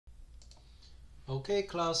Okay,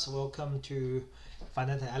 class, welcome to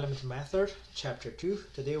Finite Element Method, Chapter 2.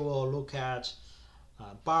 Today we'll look at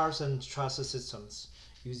bars and truss systems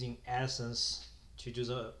using ANSYS to do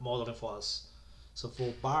the modeling for us. So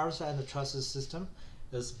for bars and the truss system,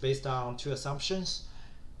 it's based on two assumptions.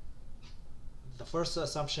 The first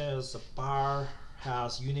assumption is the bar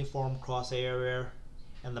has uniform cross area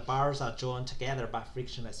and the bars are joined together by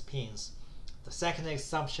frictionless pins. The second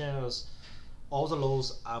assumption is all the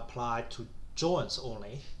loads are applied to joints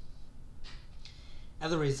only.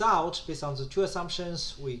 As a result, based on the two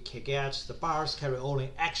assumptions, we can get the bars carry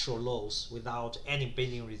only actual loads without any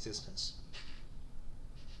bending resistance.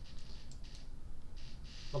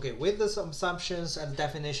 Okay, with these assumptions and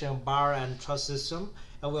definition of bar and truss system,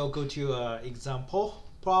 I will go to an example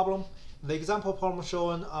problem. The example problem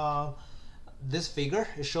shown on this figure,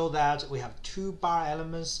 it shows that we have two bar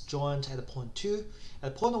elements joined at point 2.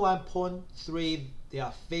 At point 1, point 3, they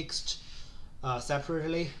are fixed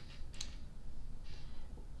separately.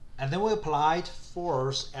 And then we applied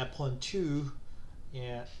force at point 2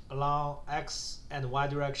 along x and y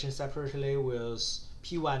direction separately with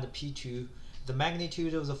P1 and P2. The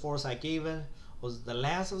magnitude of the force are given, was the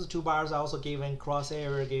length of the two bars are also given, cross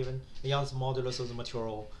area given, the Young's modulus of the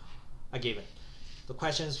material are given. The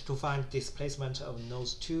question is to find displacement of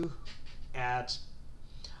those two at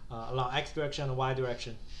along x direction and y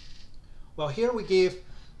direction. Well, here we give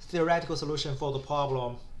theoretical solution for the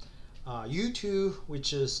problem U2,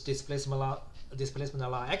 which is displacement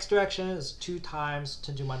along x direction, is 2 times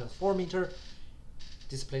 10 to the minus 4 meter.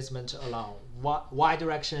 Displacement along y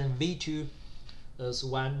direction, V2, is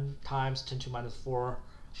 1 times 10 to the minus 4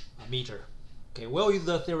 meter. Okay, we'll use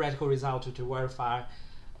the theoretical result to verify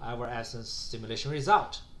our ANSYS simulation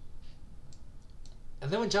result. And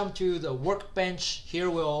then we jump to the workbench. Here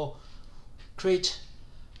we'll create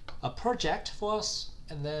a project for us,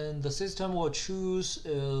 and then the system we'll choose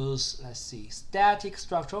is, let's see, static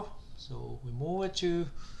structure. So we move it to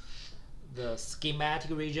the schematic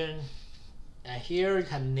region, and here you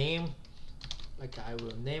can name, like I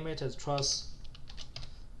will name it as truss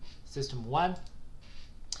system 1,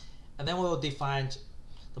 and then we'll define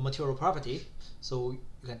the material property. So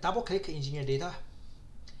you can double click engineer data.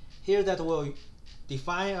 Here that will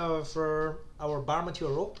define our bar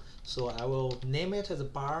material. So I will name it as a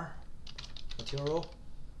bar material,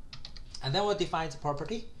 and then we'll define the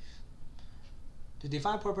property. To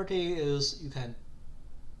define property is you can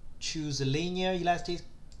choose linear elastic.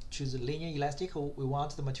 Choose linear elastic. We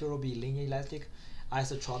want the material to be linear elastic.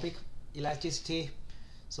 Isotropic elasticity.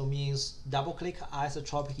 So means double click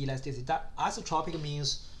isotropic elasticity. That isotropic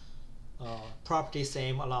means property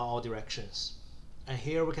same along all directions. And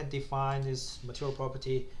here we can define this material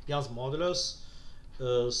property. Young's modulus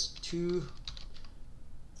is 2e10.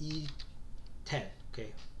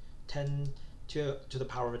 Okay, 10 to the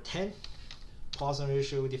power of 10. Poisson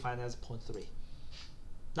ratio we define as 0.3.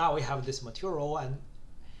 Now we have this material and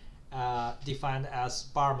defined as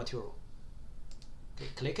bar material. Okay,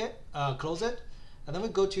 click it, close it, and then we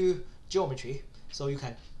go to geometry. So you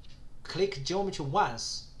can click geometry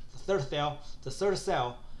once, the third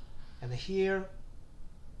cell, and here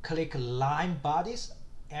click line bodies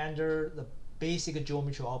under the basic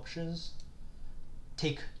geometry options.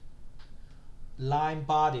 Take line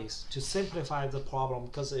bodies to simplify the problem,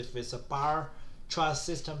 because if it's a bar truss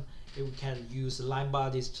system, we can use line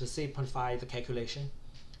bodies to simplify the calculation.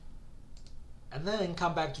 And then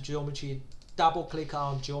come back to geometry, double click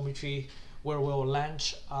on geometry, where we'll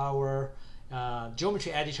launch our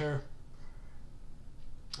geometry editor.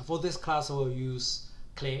 For this class we'll use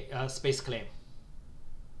space claim.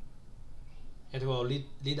 It will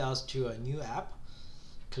lead us to a new app,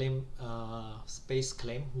 space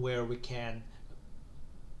claim, where we can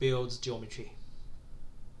build geometry.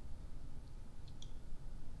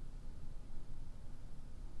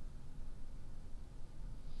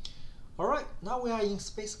 Alright, now we are in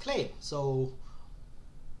space claim. So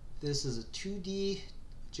this is a 2D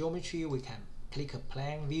geometry. We can click a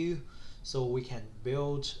plan view, so we can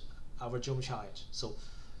build our geometry on it. So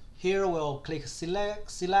here we'll click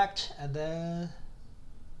select, and then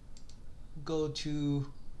go to,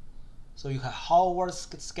 so you have Howard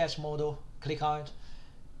sketch model, click on it.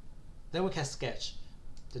 Then we can sketch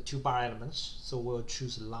the two bar elements. So we'll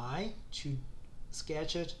choose line to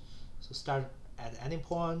sketch it. So start at any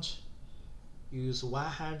point, use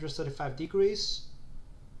 135 degrees,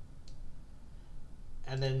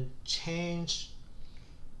 and then change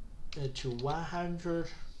it to 100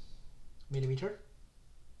 millimeter.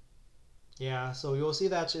 Yeah, so you'll see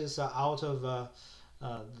that it's out of the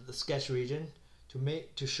sketch region.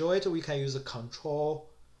 To show it, we can use a control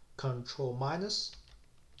minus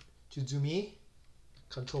to zoom in.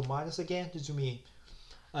 Control minus again to zoom in,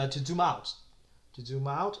 to zoom out. To zoom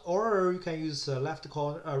out, or you can use left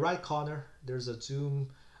corner, right corner. There's a zoom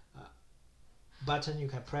button. You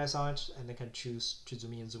can press on it, and then can choose to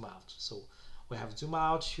zoom in and zoom out. So we have zoom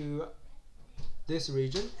out to this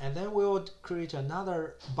region, and then we'll create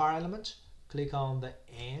another bar element. Click on the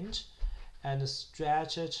end and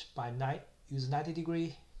stretch it by use 90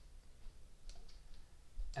 degree.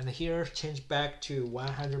 And here change back to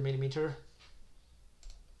 100 millimeter.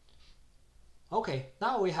 Okay,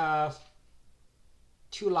 now we have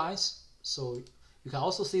two lines. So you can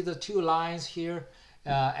also see the two lines here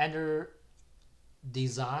under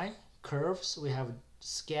design curves. We have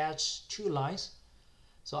sketch two lines.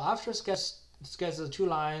 So after sketch the two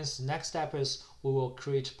lines, next step is we will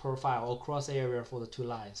create profile or cross area for the two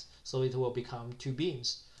lines. So it will become two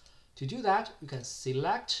beams. To do that, you can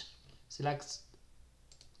select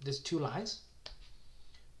these two lines.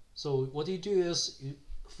 So what you do is you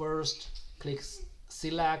first click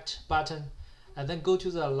select button and then go to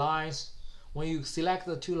the lines. When you select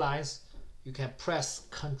the two lines, you can press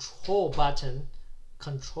control button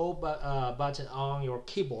on your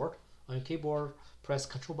keyboard. Press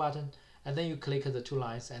control button, and then you click the two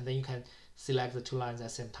lines, and then you can select the two lines at the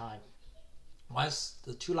same time. Once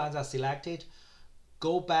the two lines are selected,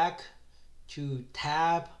 go back to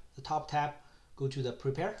tab, the top tab, go to the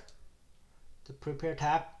prepare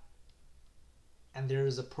tab, and there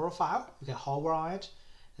is a profile. You can hover on it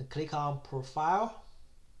and click on profile,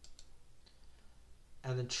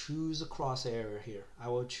 and then choose a cross area here. I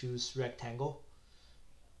will choose rectangle.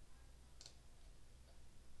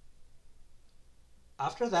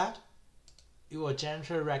 After that, you will generate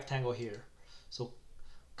a rectangle here. So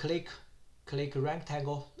click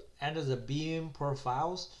rectangle, enter the beam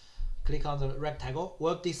profiles, click on the rectangle.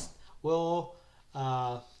 We'll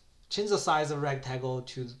change the size of rectangle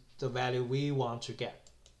to the value we want to get.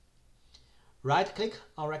 Right click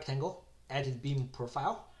on rectangle, edit beam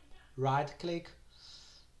profile, right click,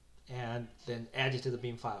 and then edit the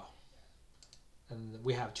beam file. And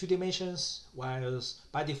we have two dimensions. One is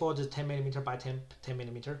by default is 10 millimeter by 10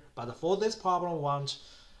 millimeter, but for this problem we want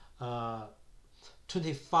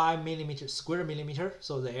 25 millimeter square millimeter.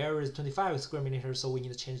 So the area is 25 square millimeter. So we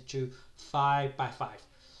need to change to 5 by 5.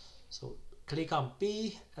 So click on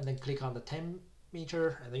B and then click on the 10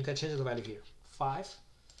 meter, and then you can change the value here. 5.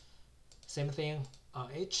 Same thing on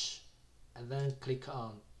H, and then click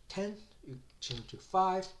on 10. You change to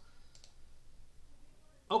 5.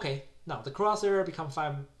 Okay, now the cross area becomes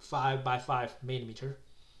 5 by 5 millimeter.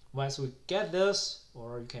 Once we get this,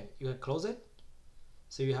 or you can close it.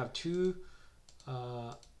 So you have two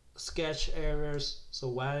sketch areas. So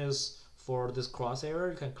one is for this cross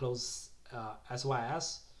area. You can close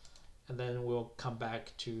SYS, and then we'll come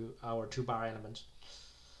back to our two bar element.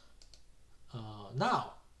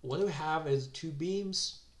 Now what we have is two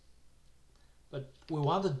beams, but we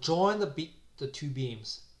want to join the two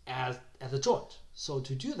beams as a joint. So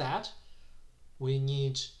to do that, we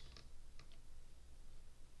need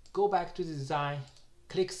go back to the design,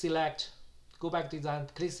 click select, go back to design,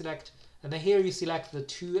 click select, and then here you select the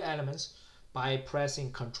two elements by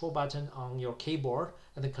pressing control button on your keyboard,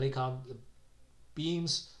 and then click on the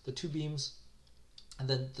beams, the two beams, and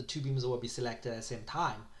then the two beams will be selected at the same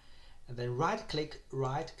time. And then right click,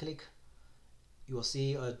 you will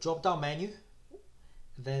see a drop down menu,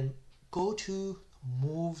 and then go to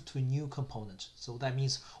move to new component. So that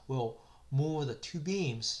means we'll move the two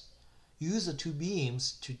beams, use the two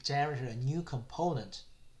beams to generate a new component.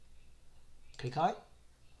 Click on it,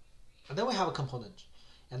 and then we have a component,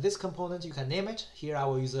 and this component you can name it. Here I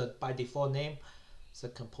will use a by default name. It's a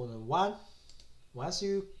component 1. Once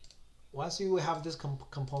you have this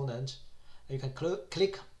component, you can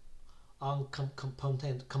click on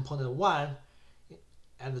component 1,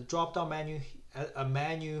 and the drop down menu, a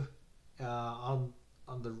menu on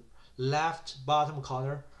the left bottom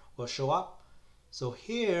corner will show up. So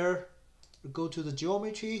here go to the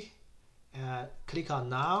geometry and click on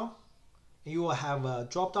now, and you will have a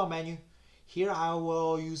drop down menu. Here I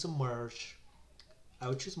will use a merge. I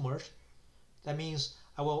will choose merge. That means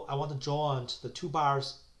I want to join the two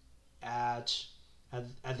bars at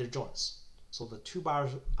their joints. So the two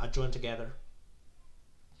bars are joined together.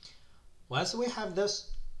 Once we have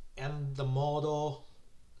this, and the model,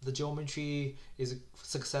 the geometry is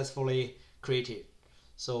successfully created.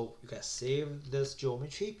 So you can save this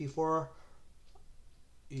geometry before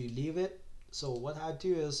you leave it. So what I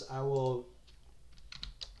do is I will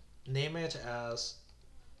name it as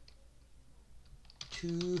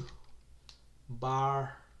two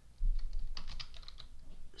bar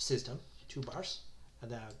system, 2 bars,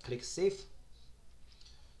 and then I'll click save.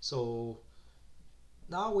 So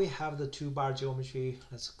now we have the two bar geometry.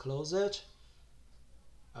 Let's close it.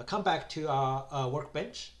 Come back to our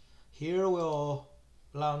workbench. Here we'll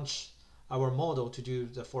launch our model to do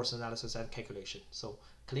the force analysis and calculation. So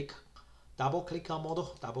double click on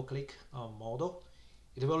model, double click on model.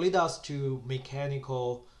 It will lead us to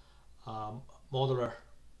mechanical modeler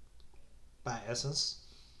by ANSYS.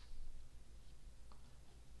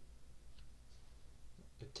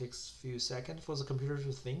 It takes a few seconds for the computer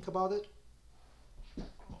to think about it.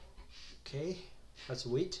 Okay, let's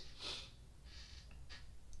wait.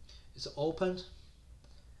 It's open.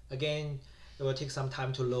 Again, it will take some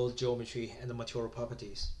time to load geometry and the material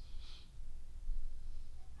properties.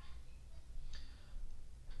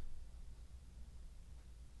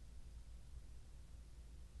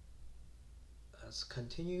 Let's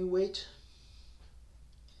continue, wait.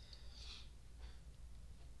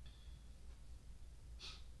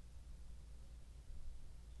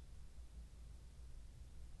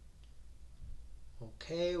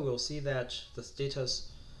 Okay, we'll see that the status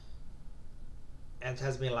and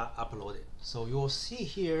has been uploaded. So you will see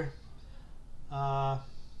here,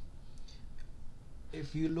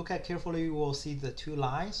 if you look at carefully, you will see the two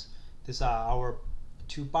lines. These are our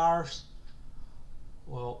two bars.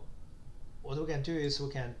 Well, what we can do is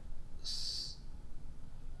we can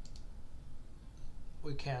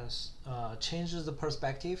change the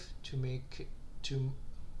perspective to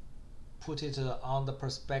put it on the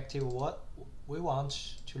perspective what we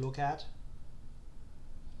want to look at.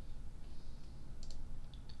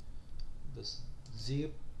 This Z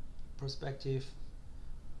perspective.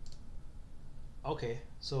 Okay,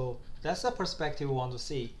 so that's the perspective we want to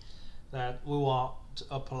see. That we want to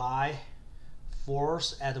apply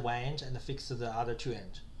force at one end and fix the other two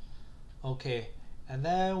ends. Okay, and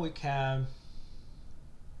then we can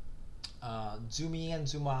zoom in and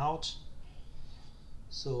zoom out.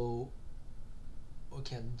 So we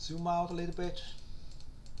can zoom out a little bit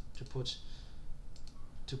to put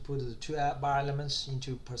the two bar elements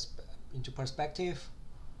into perspective.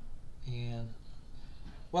 And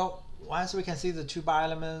well, once we can see the two bar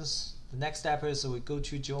elements, the next step is we go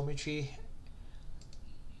to geometry,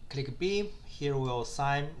 click beam. Here we'll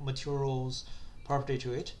assign materials property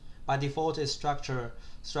to it. By default is structure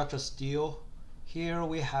steel. Here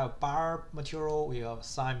we have bar material, we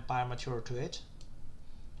assign bar material to it.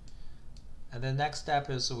 And the next step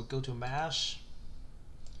is we go to mesh.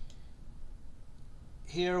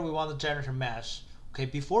 Here we want to generate a mesh. Okay,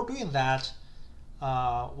 before doing that,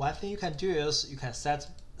 one thing you can do is you can set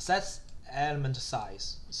element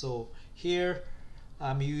size. So here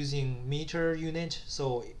I'm using meter unit,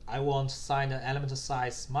 so I want to assign an element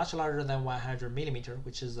size much larger than 100 millimeter,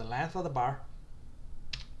 which is the length of the bar.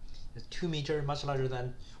 It's 2 meter, much larger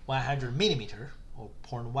than 100 millimeter or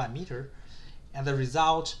 0.1 meter, and the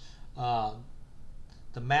result,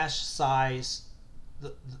 the mesh size,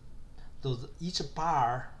 each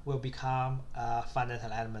bar will become a finite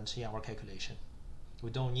element in our calculation. We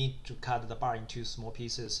don't need to cut the bar into small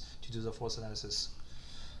pieces to do the force analysis.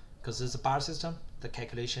 Because it's a bar system, the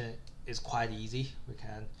calculation is quite easy. We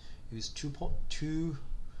can use 2.2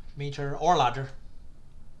 meter or larger,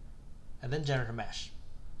 and then generate a mesh.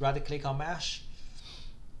 Right click on mesh,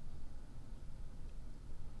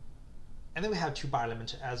 and then we have two bar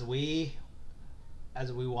elements as we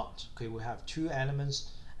want. Okay, we have two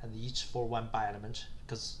elements and each for one bar element.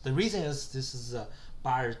 Because the reason is this is a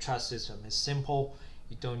bar truss system. It's simple.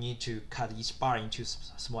 You don't need to cut each bar into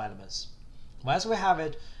small elements. Once we have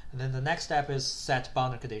it, and then the next step is set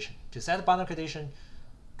boundary condition. To set boundary condition,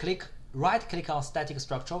 right click on static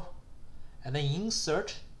structure, and then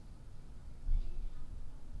insert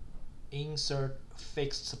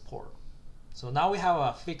fixed support. So now we have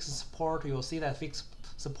a fixed support. You'll see that fixed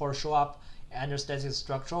support show up under static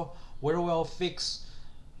structure, where we'll fix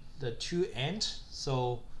the two ends.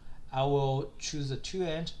 So I will choose the two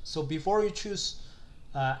ends. So before you choose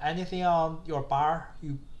anything on your bar,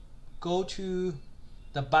 you go to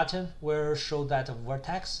the button where show that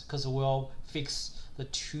vertex, because we'll fix the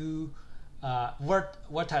two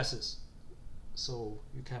vertices. So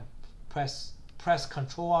you can press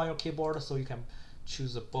Control on your keyboard, so you can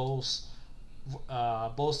choose both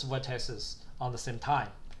vertices on the same time.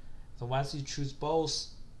 So once you choose both,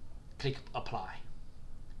 click apply.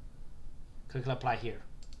 Click apply here,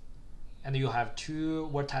 and you have two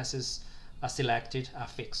vertices selected,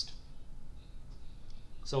 fixed.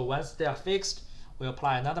 So once they are fixed, we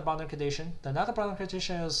apply another boundary condition. The another boundary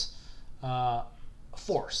condition is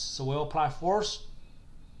force. So we'll apply force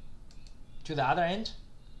to the other end,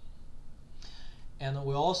 and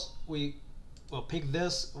we'll pick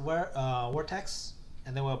this vertex,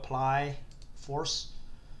 and then we'll apply force.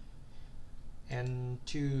 And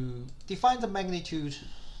to define the magnitude,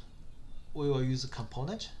 we will use a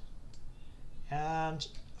component. And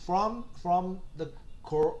from the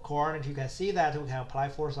coordinate, you can see that we can apply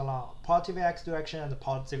force along positive x direction and the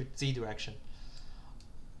positive z direction.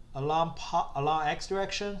 Along x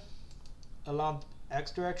direction,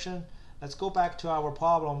 let's go back to our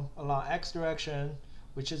problem. Along x direction,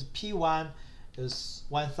 which is P1 is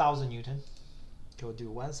 1000 Newton. Okay, we'll do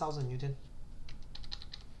 1000 Newton.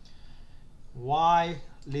 Y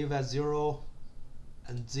leave at 0,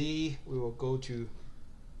 and z we will go to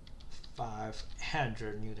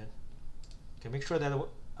 500 Newton. Okay, make sure that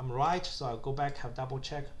I'm right, so I'll go back, have double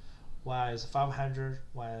check. Y is 500,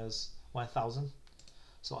 Y is 1000.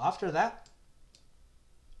 So after that,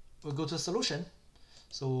 we'll go to solution.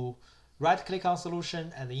 So right click on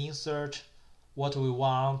solution and insert what we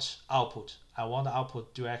want output. I want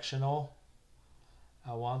output directional.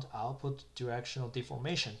 I want output directional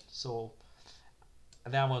deformation. So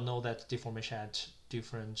then I will know that deformation at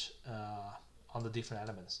different on the different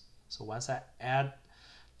elements. So once I add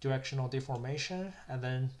directional deformation and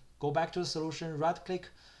then go back to the solution, right click,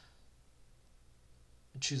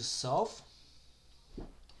 choose solve,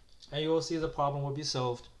 and you will see the problem will be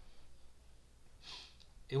solved.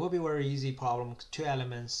 It will be a very easy problem, 2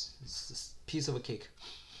 elements, it's a piece of a cake.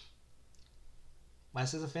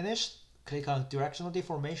 Once it's finished, click on directional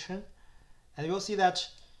deformation, and you will see that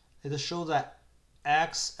it shows that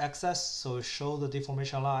x-axis, so it shows the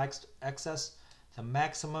deformation along x-axis. The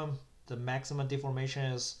maximum deformation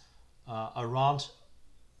is around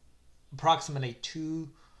approximately 2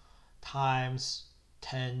 times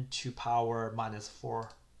 10 to power minus 4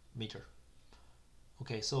 meter.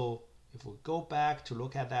 Okay, so if we go back to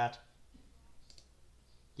look at that,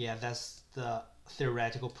 yeah, that's the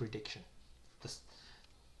theoretical prediction.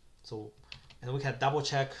 So, and we can double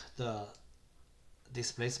check the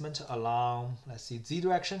displacement along, let's see, z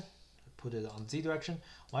direction. Put it on z direction.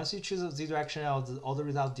 Once you choose the z direction, all the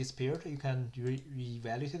results disappeared. You can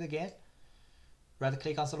re-evaluate it again. Right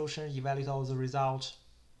click on solution, evaluate all the results,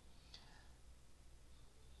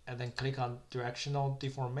 and then click on directional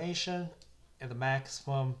deformation, and the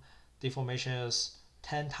maximum deformation is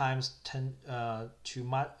 10 times 10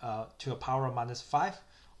 to a power minus 5,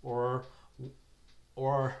 or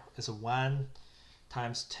it's 1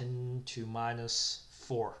 times 10 to minus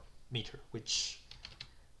 4 meter, which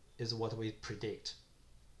is what we predict.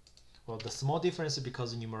 Well, the small difference is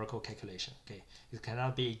because of numerical calculation. Okay, it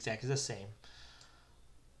cannot be exactly the same.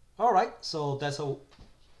 All right, so that's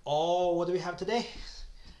all what we have today,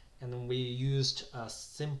 and we used a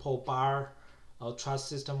simple bar truss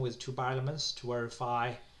system with 2 bar elements to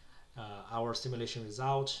verify our simulation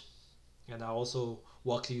result, and I also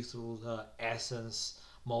walk you through the ANSYS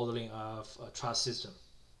modeling of a truss system.